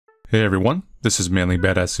Hey everyone, this is Manly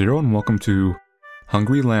Badass Zero and welcome to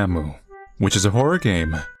Hungry Lamu, which is a horror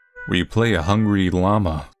game where you play a hungry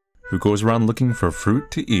llama who goes around looking for fruit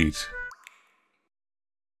to eat.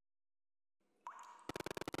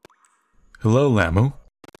 Hello, Lamu.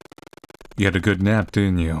 You had a good nap,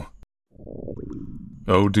 didn't you?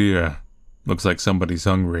 Oh dear, looks like somebody's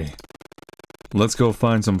hungry. Let's go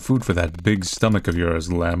find some food for that big stomach of yours,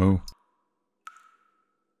 Lamu.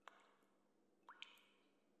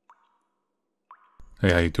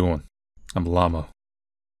 Hey, how you doing? I'm Llama.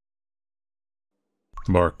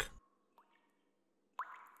 Bark.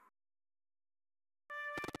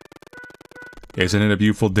 Isn't it a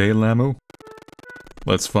beautiful day, Lamu?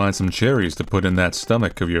 Let's find some cherries to put in that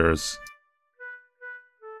stomach of yours.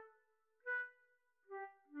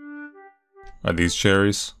 Are these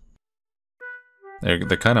cherries? They're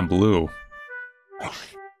kind of blue.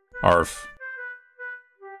 Arf.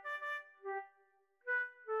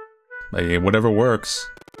 Hey, whatever works.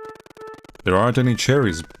 There aren't any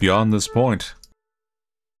cherries beyond this point.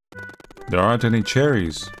 There aren't any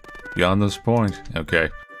cherries beyond this point. Okay.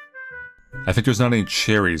 I think there's not any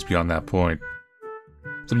cherries beyond that point.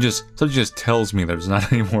 Something just tells me there's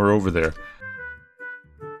not any more over there.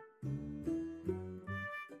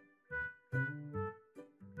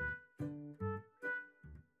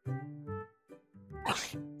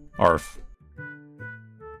 Arf.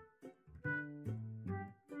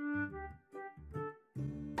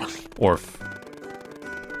 Orf.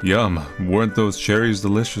 Yum, weren't those cherries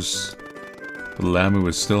delicious? The Lamu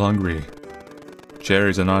is still hungry.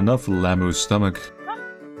 Cherries are not enough for Lamu's stomach.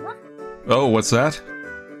 Oh, what's that?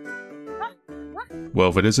 Well,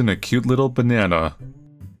 if it isn't a cute little banana.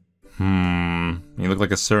 You look like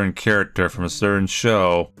a certain character from a certain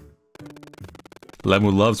show. Lamu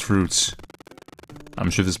loves fruits. I'm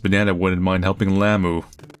sure this banana wouldn't mind helping Lamu.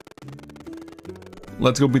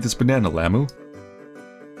 Let's go beat this banana, Lamu.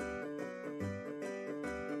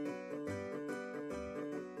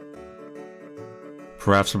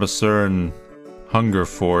 Perhaps from a certain hunger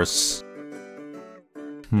force.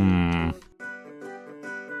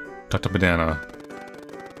 Talk to banana.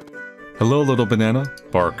 Hello, little banana.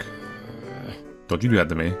 Bark. Don't you do that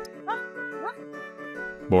to me.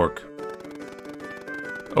 Bork.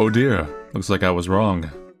 Oh dear, looks like I was wrong.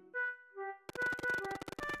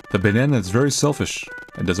 The banana is very selfish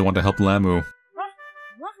and doesn't want to help Lamu.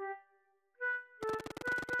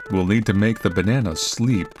 We'll need to make the banana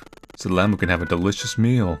sleep so Lamu can have a delicious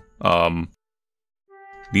meal.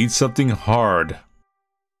 Need something hard.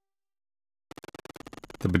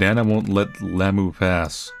 The banana won't let Lamu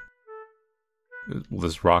pass. Will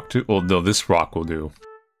this rock do? Well, no, this rock will do.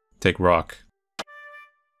 Take rock.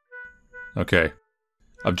 Okay.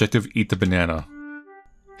 Objective, eat the banana.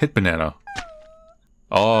 Hit banana.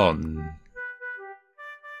 Oh.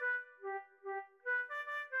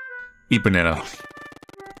 Eat banana.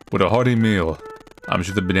 What a hearty meal. I'm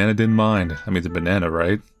sure the banana didn't mind. I mean, the banana,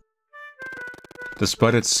 right?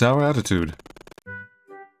 Despite its sour attitude,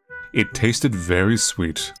 it tasted very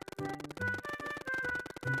sweet.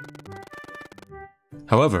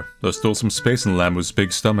 However, there's still some space in Lamu's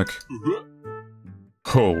big stomach.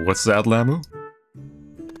 Oh, what's that, Lamu?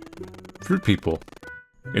 Fruit people.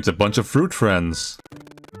 It's a bunch of fruit friends.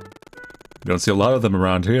 You don't see a lot of them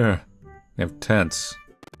around here. They have tents.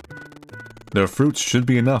 Their fruits should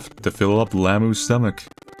be enough to fill up Lamu's stomach.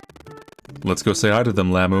 Let's go say hi to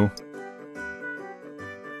them, Lamu.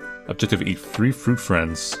 Objective, eat 3 fruit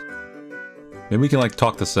friends. Maybe we can, like,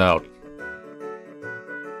 talk this out.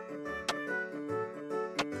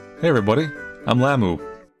 Hey everybody, I'm Lamu.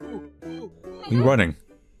 Where are you running?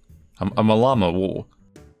 I'm a llama. Whoa.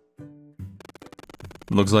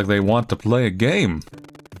 Looks like they want to play a game.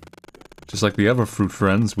 Just like the other fruit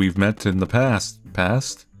friends we've met in the past.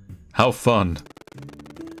 Past? How fun.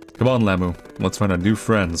 Come on, Lamu. Let's find our new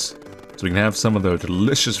friends, so we can have some of their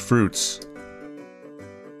delicious fruits.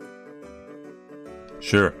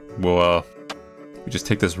 Sure. Well, we just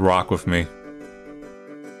take this rock with me.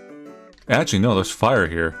 Actually, no, there's fire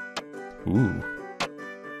here. Ooh.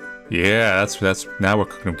 Yeah, that's now we're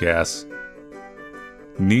cooking up gas.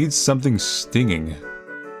 Needs something stinging.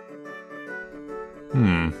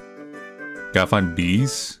 Gotta find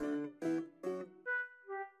bees.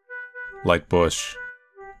 Light bush.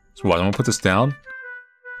 So what, I'm gonna put this down?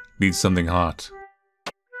 Needs something hot.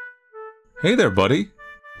 Hey there, buddy.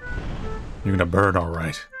 You're gonna burn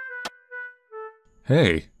alright.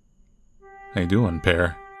 Hey. How you doing,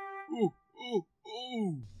 pear?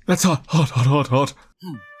 That's hot, hot.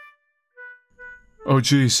 Oh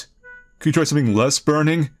jeez. Can you try something less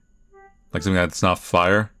burning? Like something that's not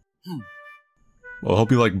fire? Well, I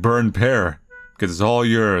hope you like burned pear. because it's all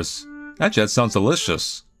yours. Actually, that sounds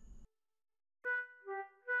delicious.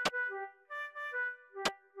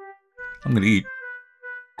 I'm gonna eat.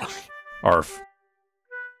 Arf.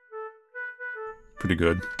 Pretty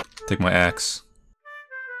good. Take my axe.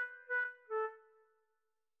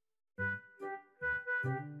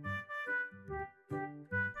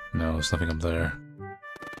 No, there's nothing up there.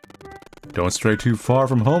 Don't stray too far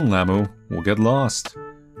from home, Lamu. We'll get lost.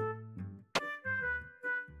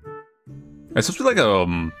 It's supposed to be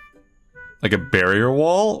like a barrier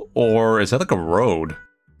wall, or is that like a road?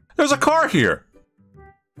 There's a car here!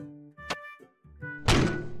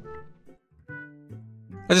 I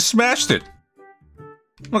just smashed it!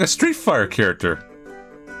 I'm like a Street Fighter character.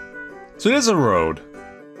 So it is a road.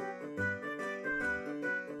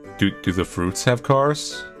 Do the fruits have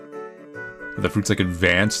cars? Are the fruits like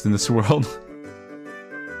advanced in this world?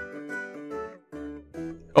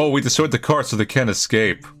 Oh, we destroyed the car so they can't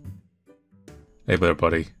escape. Hey there,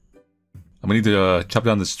 buddy. I'm gonna need to chop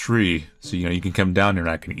down this tree so you can come down here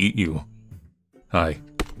and I can eat you. Hi.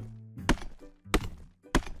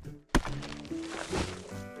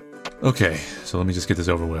 Okay, so let me just get this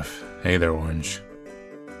over with. Hey there, Orange.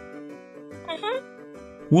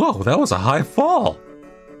 Whoa, that was a high fall!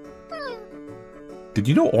 Did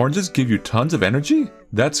you know oranges give you tons of energy?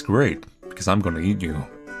 That's great, because I'm gonna eat you.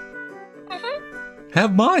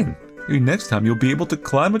 Have mine! Maybe next time you'll be able to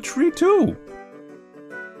climb a tree too!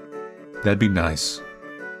 That'd be nice.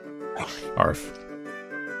 Arf.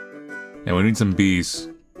 And we need some bees.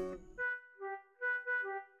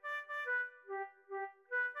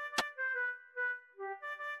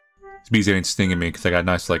 These bees ain't stinging me because I got a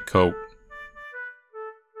nice, like, coat.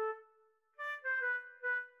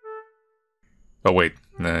 Oh, wait.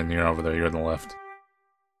 Then you're over there. You're on the left.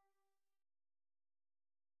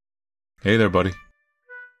 Hey there, buddy.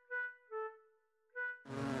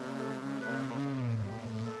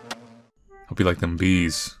 Hope you like them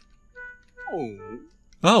bees. Oh.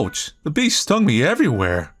 Ouch! The bees stung me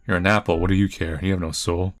everywhere! You're an apple. What do you care? You have no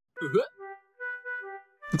soul.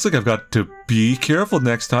 Looks like I've got to be careful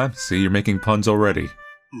next time. See, you're making puns already.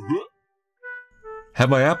 Have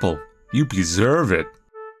my apple. You deserve it.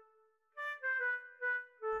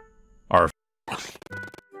 Arf.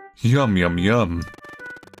 Yum, yum, yum.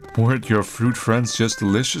 Weren't your fruit friends just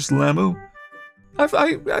delicious, Lamu?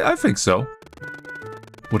 I think so.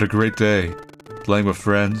 What a great day. Playing with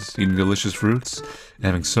friends, eating delicious fruits, and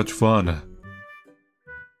having such fun.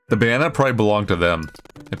 The banana probably belonged to them.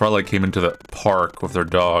 They probably came into the park with their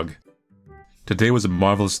dog. Today was a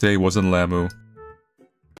marvelous day, wasn't it, Lamu?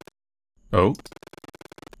 Oh?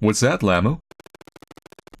 What's that, Lamu?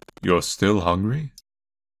 You're still hungry?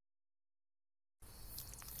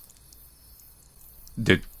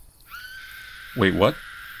 Wait, what?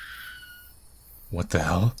 What the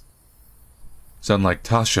hell? Sound like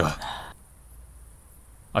Tasha.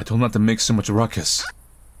 I told them not to make so much ruckus.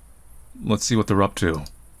 Let's see what they're up to.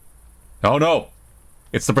 Oh no!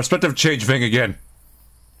 It's the perspective change thing again!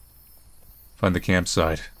 Find the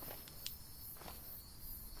campsite.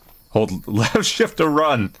 Hold left shift to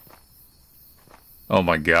run! Oh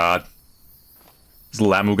my god. Is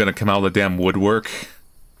Lamu gonna come out of the damn woodwork?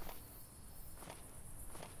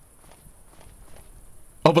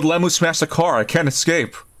 Oh, but Lamu smashed the car. I can't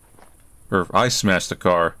escape. Or, I smashed the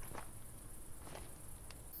car.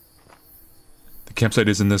 The campsite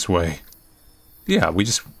isn't this way. Yeah, we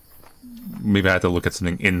just... Maybe I had to look at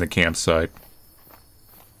something in the campsite.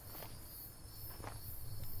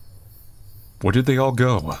 Where did they all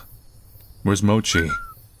go? Where's Mochi?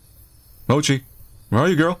 Mochi! Where are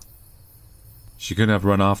you, girl? She couldn't have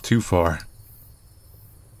run off too far.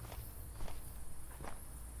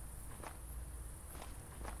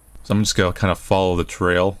 So I'm just gonna kind of follow the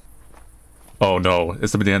trail. Oh no,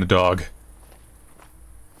 it's the banana dog.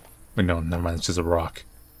 Wait, no, never mind, it's just a rock.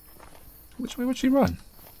 Which way would she run?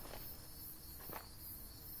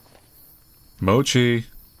 Mochi.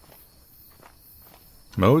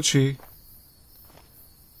 Mochi.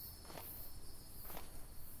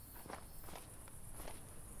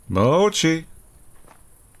 Mochi. Is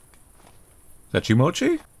that you,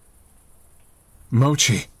 Mochi?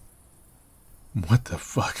 Mochi. What the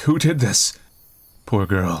fuck? Who did this? Poor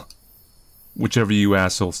girl. Whichever you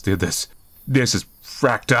assholes did this. This is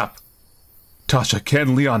fracked up. Tasha,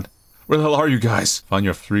 Ken, Leon. Where the hell are you guys? Find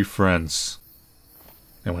your 3 friends.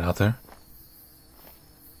 Anyone out there?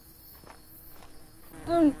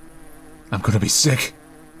 I'm gonna be sick.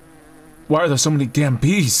 Why are there so many damn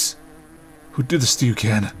bees? Who did this to you,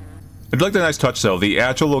 Ken? I do like the nice touch though. The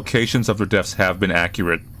actual locations of their deaths have been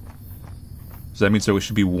accurate. So that means there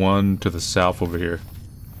should be one to the south over here.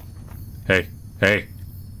 Hey, hey.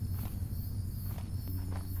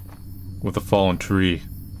 with a fallen tree.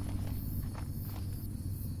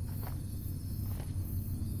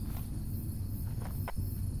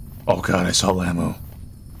 Oh god, I saw Lamu.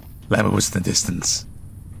 Lamu was in the distance.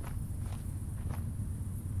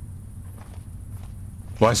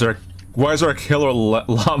 Why is there a killer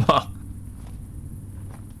llama?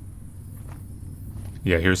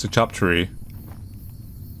 Yeah, here's the chopped tree.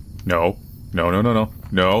 No. No, no, no, no.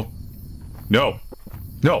 No. No.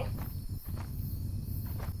 No.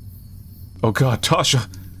 Oh god, Tasha.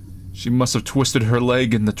 She must have twisted her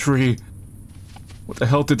leg in the tree. What the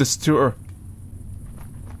hell did this to her?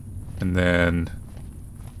 And then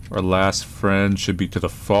our last friend should be to the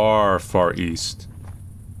far, far east.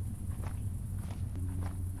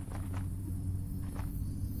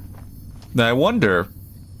 Now I wonder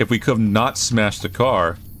if we could have not smashed the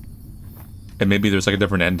car, and maybe there's like a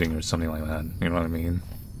different ending or something like that. You know what I mean?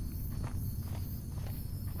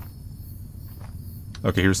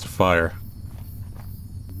 Okay, here's the fire.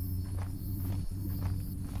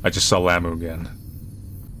 I just saw Lamu again.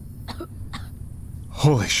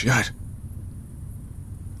 Holy shit.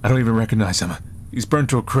 I don't even recognize him. He's burned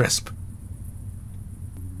to a crisp.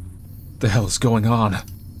 The hell is going on?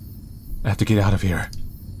 I have to get out of here.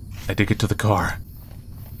 I dig it to the car.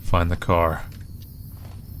 Find the car.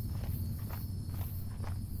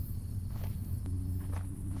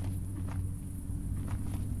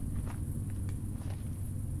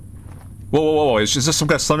 Whoa, whoa, whoa, is this some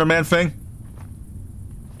kind of Slender Man thing?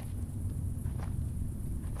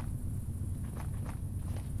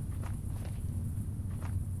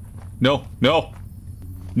 No, no.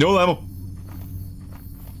 No, Lamu.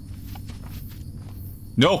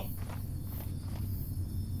 No.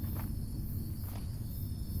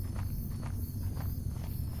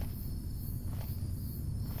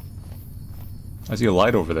 I see a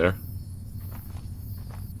light over there.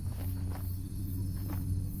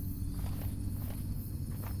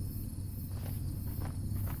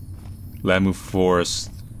 Lamu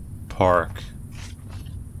Forest Park.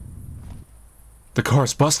 The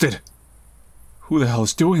car's busted! Who the hell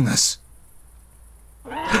is doing this?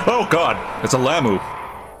 Oh god! It's a Lamu!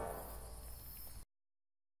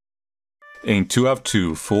 Aim 2 out of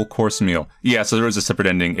 2, full course meal. Yeah, so there is a separate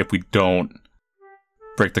ending if we don't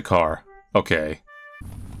break the car. Okay.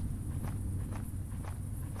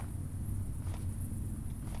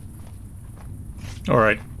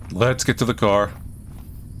 Alright, let's get to the car.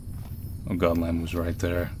 Oh god, Lamu's right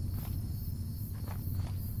there.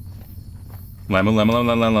 Lamu, Lamu,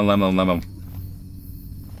 Lamu, Lamu, Lamu, Lamu.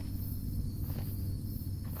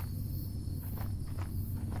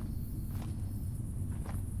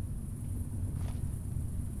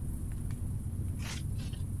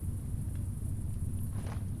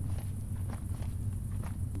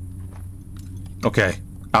 Okay,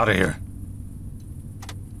 out of here.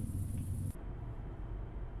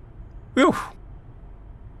 Whew.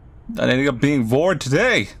 That ended up being Vord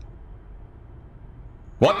today.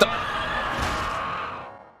 What the? I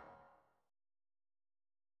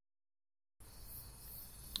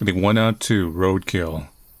think 1 out of 2, roadkill.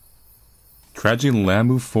 Tragedy in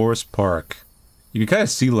Lamu Forest Park. You can kind of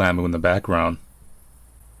see Lamu in the background.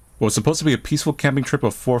 What was supposed to be a peaceful camping trip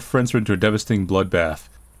of 4 friends turned into a devastating bloodbath.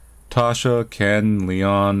 Tasha, Ken,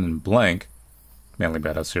 Leon, and Blank, Manly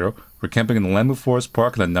Badass Hero, were camping in the Lamu Forest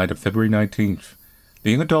Park on the night of February 19th.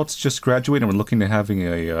 The young adults just graduated and were looking to having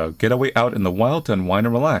a getaway out in the wild to unwind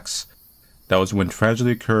and relax. That was when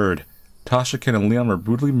tragedy occurred. Tasha, Ken, and Leon were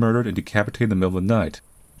brutally murdered and decapitated in the middle of the night,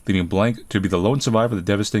 leaving Blank to be the lone survivor of the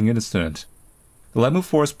devastating incident. The Lamu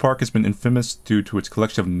Forest Park has been infamous due to its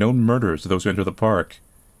collection of known murders of those who enter the park.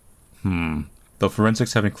 Though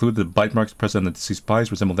forensics have included the bite marks present on the deceased bodies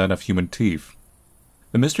resemble that of human teeth.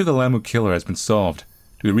 The mystery of the Lamu killer has been solved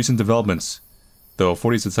due to recent developments, though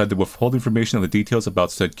authorities decided to withhold information on the details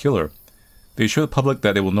about said killer. They assure the public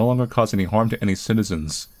that it will no longer cause any harm to any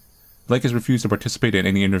citizens. Blake has refused to participate in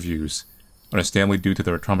any interviews, understandably due to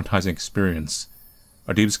their traumatizing experience.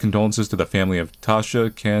 Our deepest condolences to the family of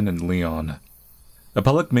Tasha, Ken, and Leon. The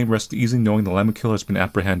public may rest easy knowing the Lamu killer has been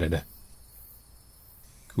apprehended.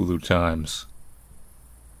 Hulu Times.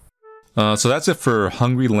 So that's it for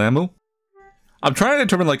Hungry Lamu. I'm trying to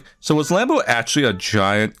determine, like, so was Lamu actually a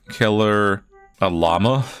giant killer, a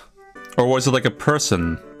llama? Or was it like a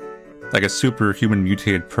person? Like a superhuman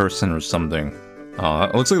mutated person or something?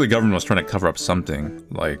 It looks like the government was trying to cover up something.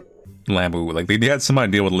 Like, Lamu, like, they had some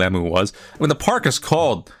idea what Lamu was. I mean, the park is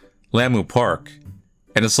called Lamu Park.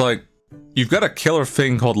 And it's like, you've got a killer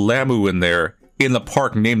thing called Lamu in there, in the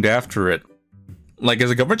park named after it. Like, is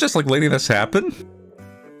the government just, like, letting this happen?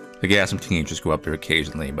 Like, yeah, some teenagers go up there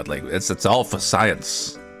occasionally, but, like, it's all for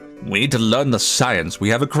science. We need to learn the science. We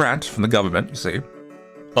have a grant from the government, you see,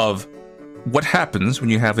 of what happens when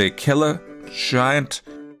you have a killer giant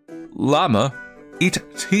llama eat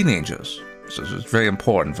teenagers. So it's very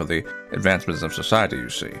important for the advancements of society, you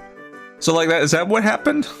see. So like that, is that what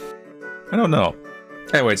happened? I don't know.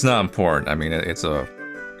 Anyway, it's not important. I mean, it's a,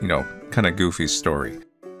 you know, kind of goofy story.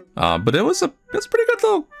 But it's a pretty good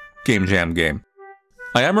little game jam game.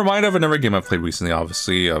 I am reminded of another game I've played recently,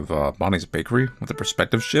 obviously, of Bonnie's Bakery with the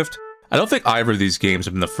perspective shift. I don't think either of these games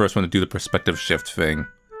have been the first one to do the perspective shift thing.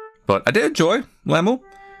 But I did enjoy Lamu.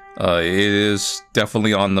 It is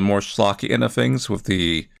definitely on the more schlocky end of things with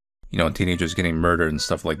the, you know, teenagers getting murdered and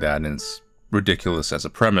stuff like that, and it's ridiculous as a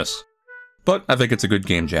premise. But I think it's a good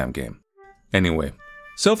game jam game. Anyway,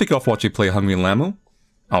 so thank you all for watching Play Hungry Lamu.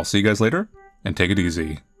 I'll see you guys later, and take it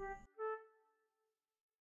easy.